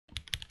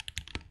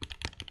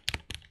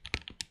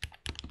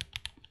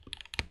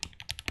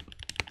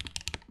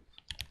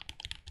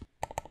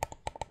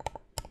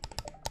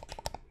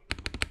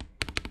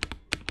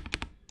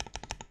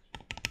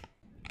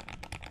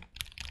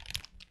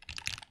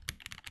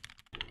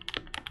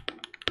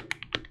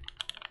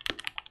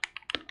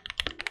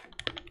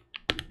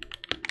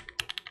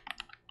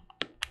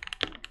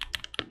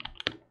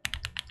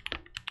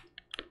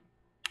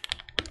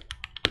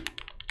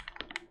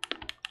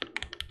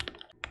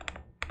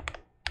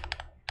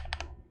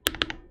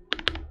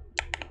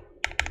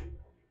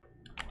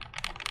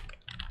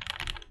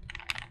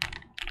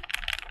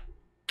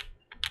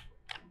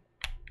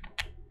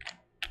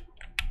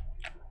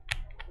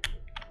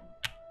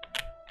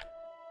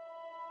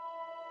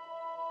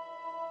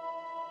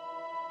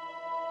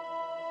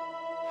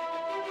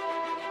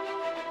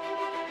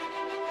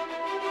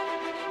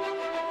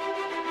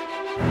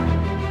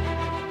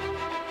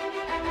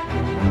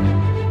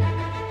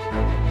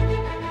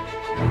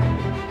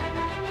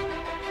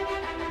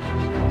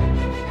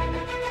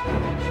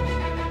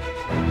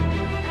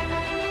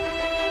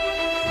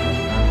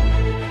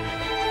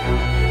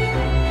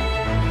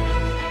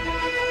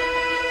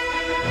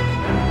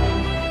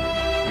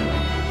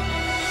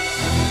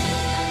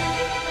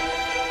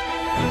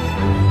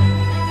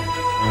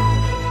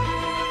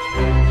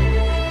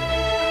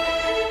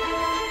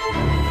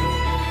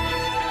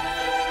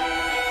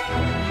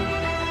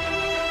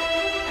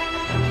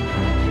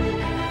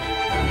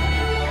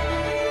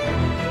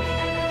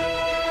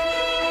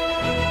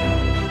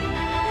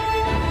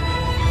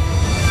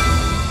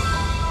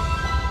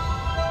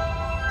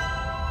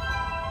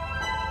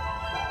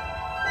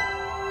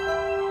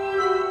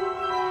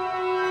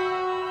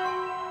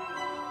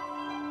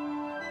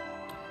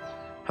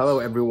Hello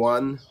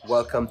everyone,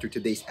 welcome to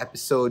today's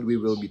episode. We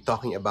will be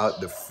talking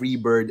about the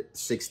Freebird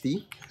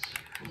 60.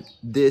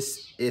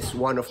 This is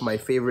one of my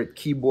favorite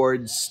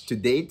keyboards to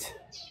date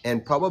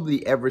and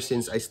probably ever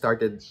since I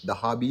started the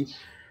hobby.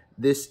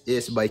 This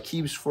is by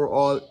Keys for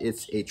All.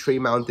 It's a tray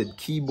mounted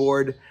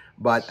keyboard,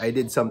 but I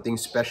did something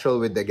special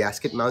with the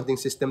gasket mounting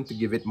system to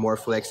give it more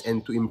flex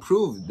and to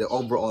improve the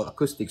overall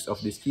acoustics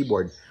of this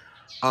keyboard.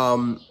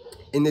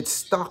 In its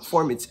stock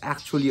form, it's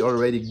actually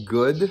already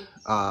good,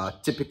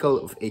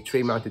 typical of a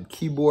tray-mounted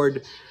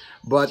keyboard.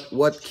 But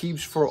what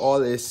Keys for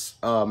All is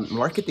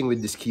marketing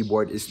with this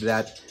keyboard is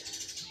that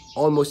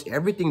almost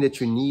everything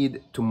that you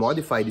need to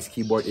modify this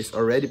keyboard is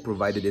already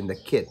provided in the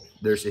kit.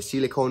 There's a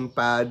silicone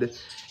pad.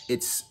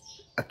 It's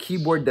a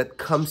keyboard that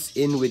comes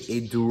in with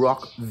a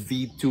Duroc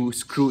V2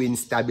 screw-in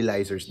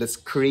stabilizers. That's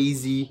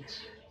crazy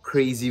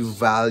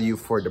value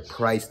for the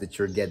price that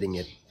you're getting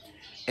it.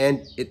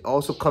 And it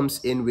also comes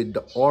in with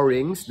the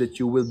O-rings that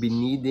you will be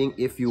needing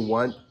if you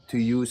want to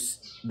use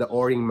the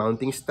O-ring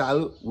mounting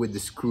style with the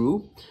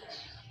screw.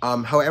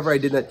 However, I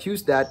did not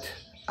use that.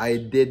 I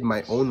did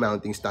my own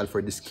mounting style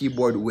for this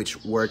keyboard,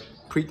 which worked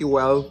pretty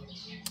well.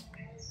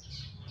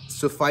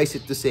 Suffice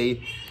it to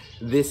say,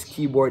 this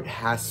keyboard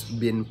has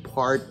been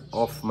part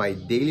of my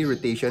daily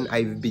rotation.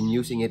 I've been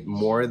using it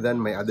more than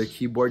my other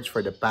keyboards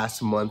for the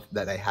past month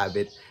that I have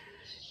it.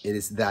 It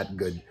is that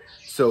good.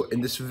 So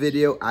in this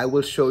video, I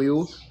will show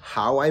you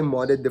how I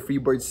modded the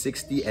Freebird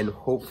 60, and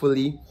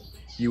hopefully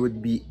you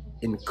would be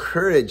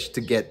encouraged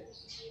to get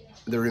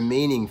the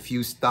remaining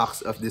few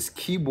stocks of this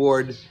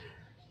keyboard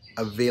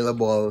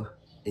available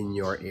in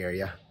your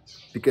area,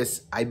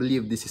 because I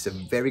believe this is a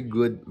very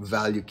good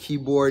value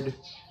keyboard.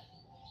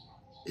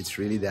 It's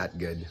really that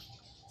good.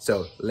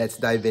 So let's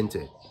dive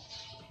into it.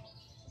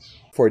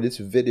 For this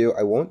video,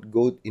 I won't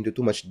go into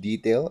too much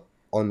detail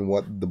on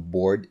what the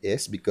board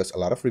is because a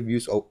lot of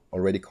reviews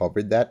already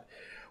covered that.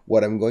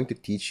 What I'm going to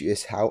teach you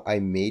is how I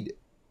made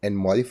and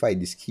modified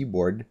this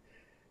keyboard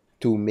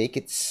to make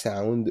it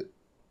sound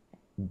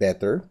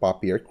better,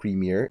 poppier,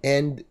 creamier,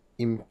 and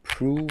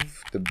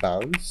improve the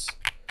bounce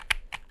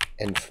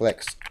and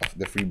flex of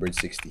the Freebird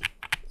 60.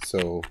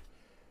 So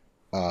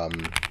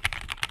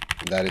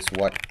that is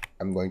what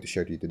I'm going to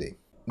share to you today.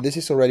 This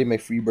is already my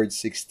Freebird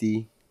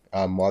 60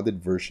 modded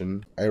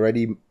version. I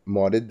already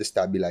modded the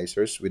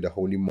stabilizers with the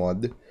Holy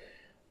mod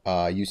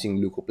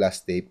using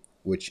Leukoplast tape,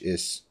 which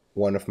is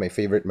one of my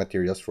favorite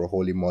materials for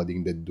Holy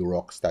modding the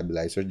Duroc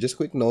stabilizer. Just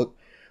quick note,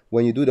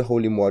 when you do the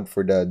Holy mod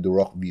for the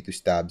Duroc V2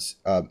 stabs,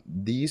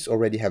 these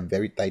already have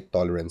very tight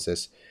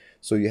tolerances.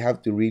 So you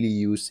have to really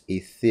use a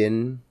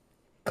thin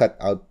cut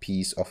out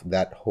piece of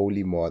that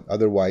Holy mod.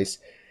 Otherwise,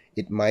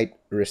 it might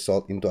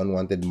result into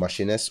unwanted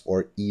mushiness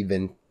or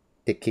even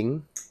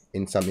ticking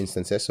in some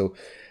instances. So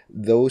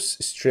those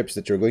strips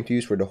that you're going to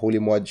use for the Holy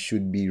mod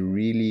should be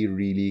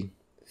really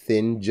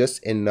thin,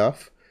 just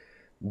enough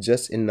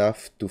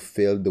to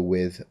fill the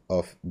width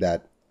of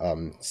that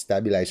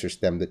stabilizer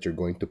stem that you're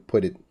going to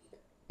put it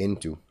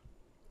into.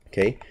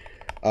 Okay.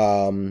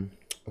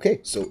 Okay,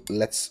 so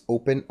let's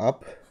open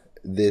up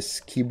this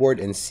keyboard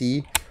and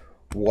see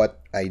what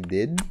I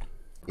did.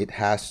 It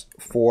has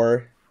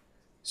 4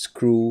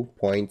 screw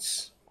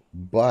points,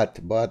 but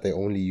I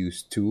only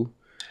used 2.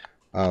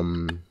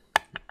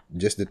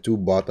 Just the 2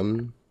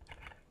 bottom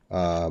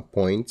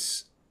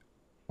points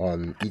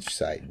on each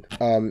side.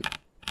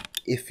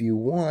 If you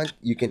want,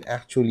 you can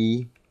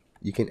actually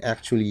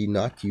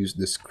not use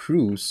the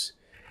screws.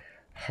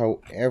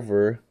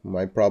 However,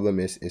 my problem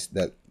is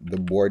that the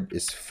board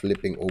is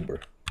flipping over.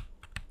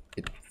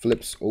 It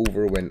flips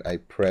over when I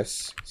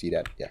press. See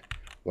that? Yeah,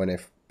 when I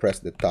press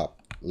the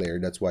top layer.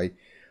 That's why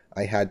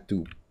I had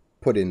to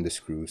put in the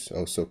screws.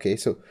 Also, okay.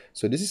 So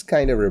this is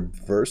kind of a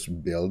reverse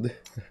build.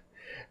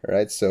 All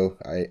right, so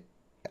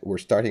we're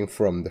starting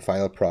from the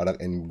final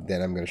product, and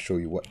then I'm going to show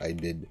you what I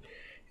did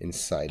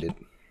inside it.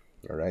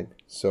 All right,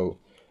 so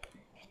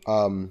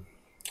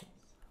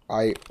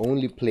I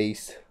only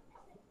placed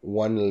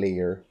 1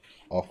 layer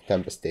of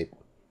Tempest tape.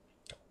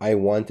 I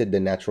wanted the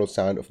natural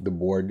sound of the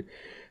board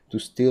to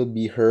still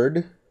be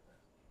heard,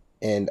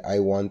 and I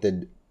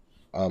wanted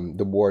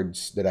the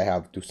boards that I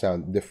have to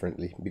sound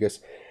differently, because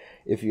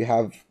if you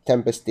have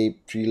Tempest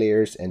tape, 3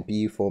 layers, and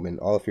PE foam in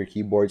all of your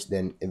keyboards,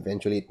 then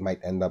eventually it might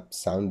end up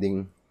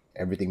sounding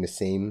everything the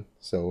same.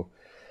 So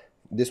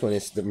this one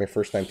is my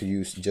first time to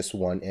use just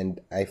 1, and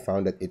I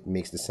found that it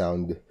makes the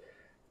sound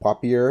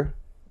poppier,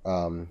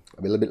 a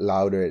little bit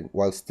louder,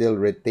 while still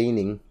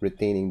retaining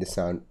the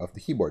sound of the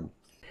keyboard.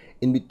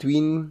 In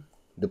between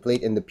the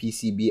plate and the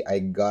PCB, I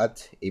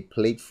got a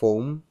plate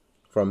foam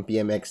from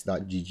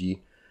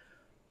pmx.gg.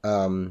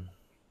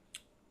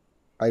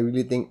 I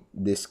really think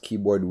this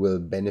keyboard will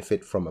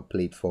benefit from a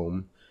plate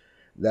foam.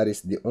 That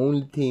is the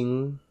only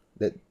thing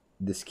that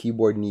this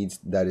keyboard needs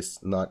that is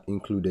not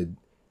included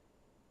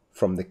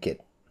from the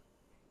kit.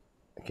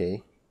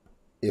 Okay,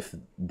 if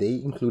they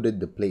included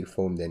the plate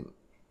foam, then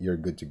you're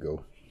good to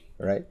go.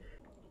 All right,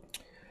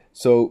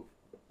 so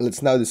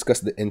let's now discuss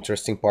the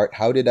interesting part.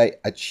 How did I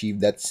achieve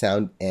that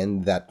sound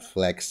and that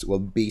flex? Well,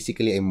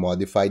 basically I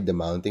modified the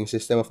mounting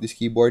system of this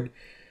keyboard.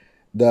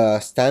 The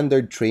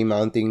standard tray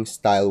mounting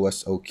style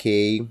was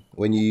okay.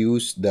 When you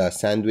use the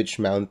sandwich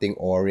mounting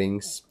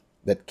O-rings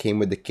that came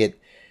with the kit,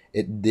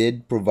 it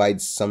did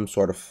provide some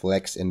sort of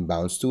flex and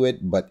bounce to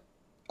it, but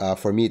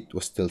for me it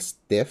was still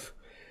stiff.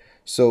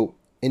 So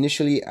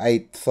initially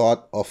I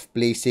thought of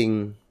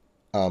placing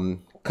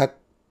cut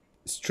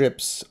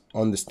strips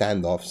on the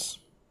standoffs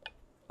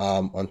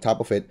on top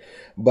of it,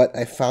 but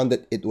I found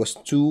that it was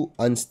too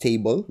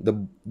unstable.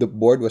 The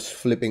board was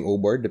flipping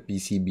over the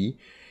PCB,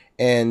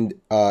 and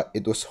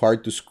it was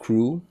hard to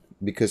screw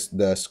because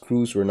the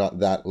screws were not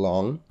that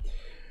long.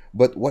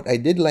 But what I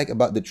did like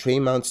about the tray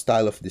mount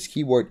style of this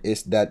keyboard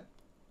is that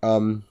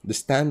the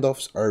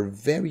standoffs are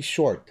very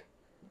short,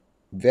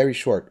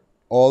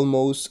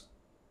 almost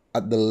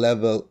at the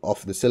level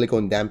of the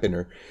silicone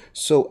dampener.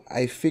 So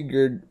I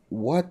figured,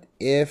 what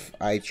if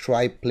I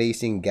try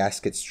placing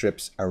gasket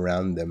strips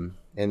around them?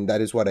 And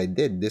that is what I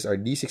did. These are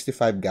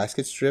D65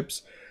 gasket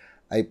strips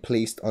I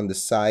placed on the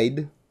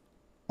side,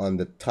 on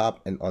the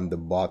top, and on the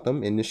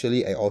bottom.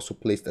 Initially, I also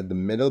placed at the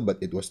middle, but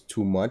it was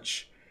too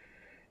much.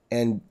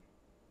 And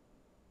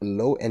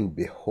lo and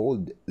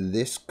behold,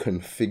 this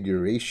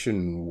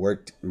configuration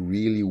worked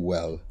really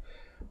well.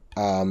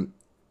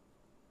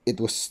 It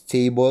was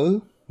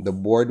stable. The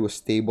board was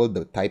stable.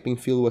 The typing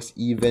feel was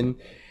even.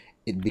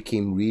 It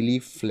became really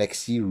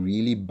flexy,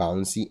 really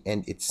bouncy,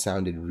 and it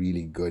sounded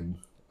really good.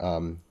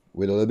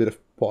 With a little bit of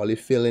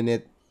polyfill in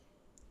it.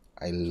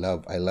 I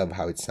love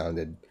how it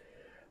sounded.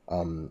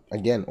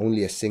 Again,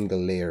 only a single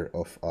layer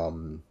of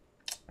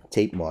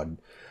tape mod.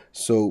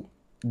 So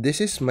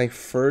this is my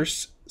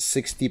first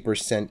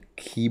 60%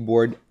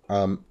 keyboard.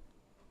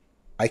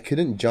 I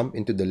couldn't jump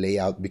into the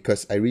layout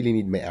because I really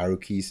need my arrow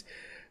keys.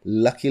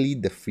 Luckily,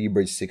 the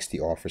Freebird 60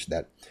 offers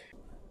that.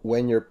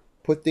 When you're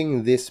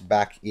putting this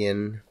back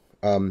in,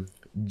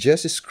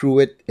 just screw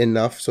it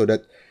enough so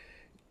that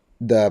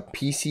the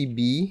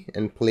PCB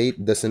and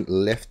plate doesn't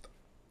lift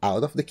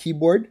out of the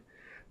keyboard,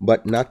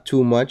 but not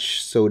too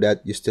much so that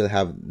you still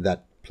have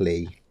that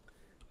play.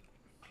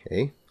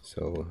 Okay,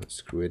 so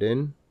screw it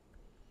in.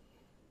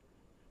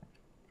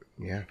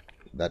 Yeah,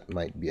 that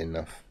might be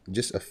enough.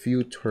 Just a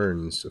few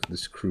turns of the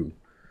screw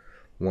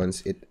once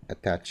it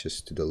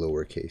attaches to the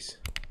lower case.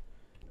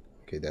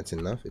 Okay, that's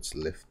enough. It's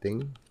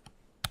lifting.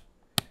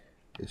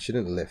 It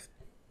shouldn't lift.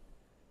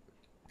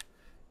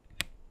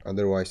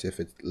 Otherwise, if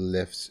it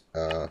lifts,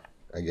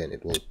 again,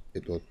 it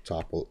will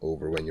topple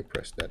over when you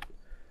press that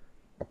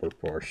upper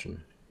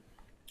portion.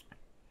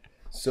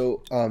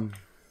 So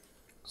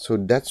so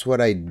that's what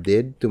I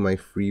did to my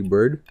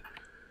Freebird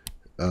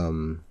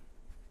to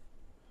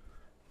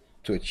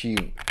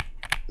achieve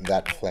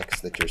that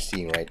flex that you're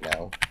seeing right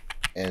now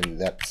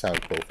and that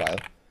sound profile.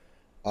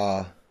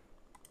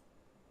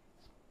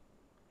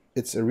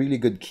 It's a really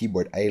good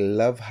keyboard. I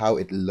love how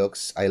it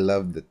looks. I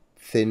love the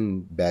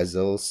thin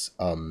bezels,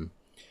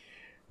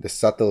 the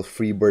subtle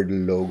Freebird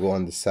logo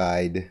on the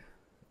side.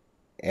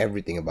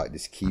 Everything about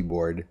this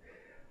keyboard.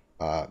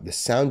 The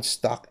sound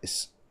stock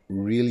is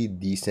really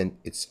decent.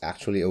 It's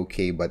actually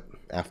okay, but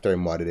after I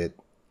modded it,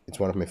 it's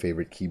one of my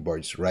favorite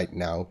keyboards right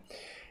now.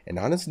 And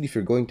honestly, if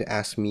you're going to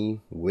ask me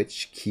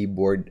which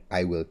keyboard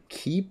I will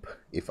keep,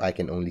 if I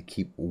can only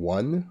keep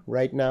one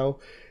right now,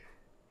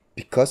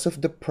 because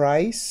of the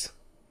price,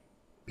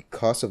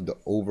 because of the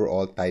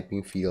overall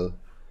typing feel,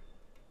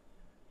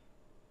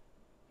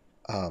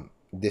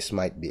 this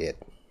might be it.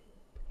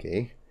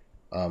 Okay,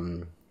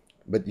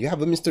 but you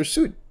have a Mr.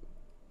 Suit.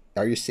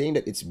 Are you saying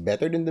that it's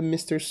better than the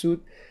Mr.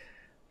 Suit?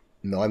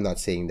 No, I'm not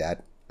saying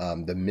that.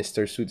 The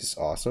Mr. Suit is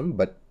awesome,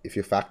 but if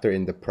you factor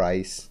in the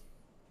price,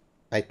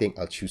 I think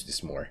I'll choose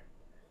this more.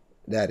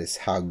 That is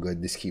how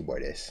good this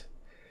keyboard is.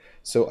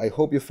 So I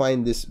hope you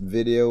find this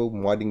video,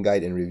 modding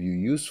guide, and review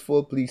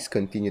useful. Please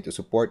continue to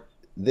support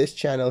this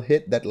channel.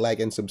 Hit that like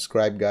and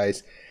subscribe,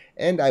 guys.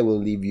 And I will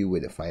leave you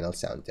with a final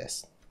sound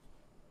test.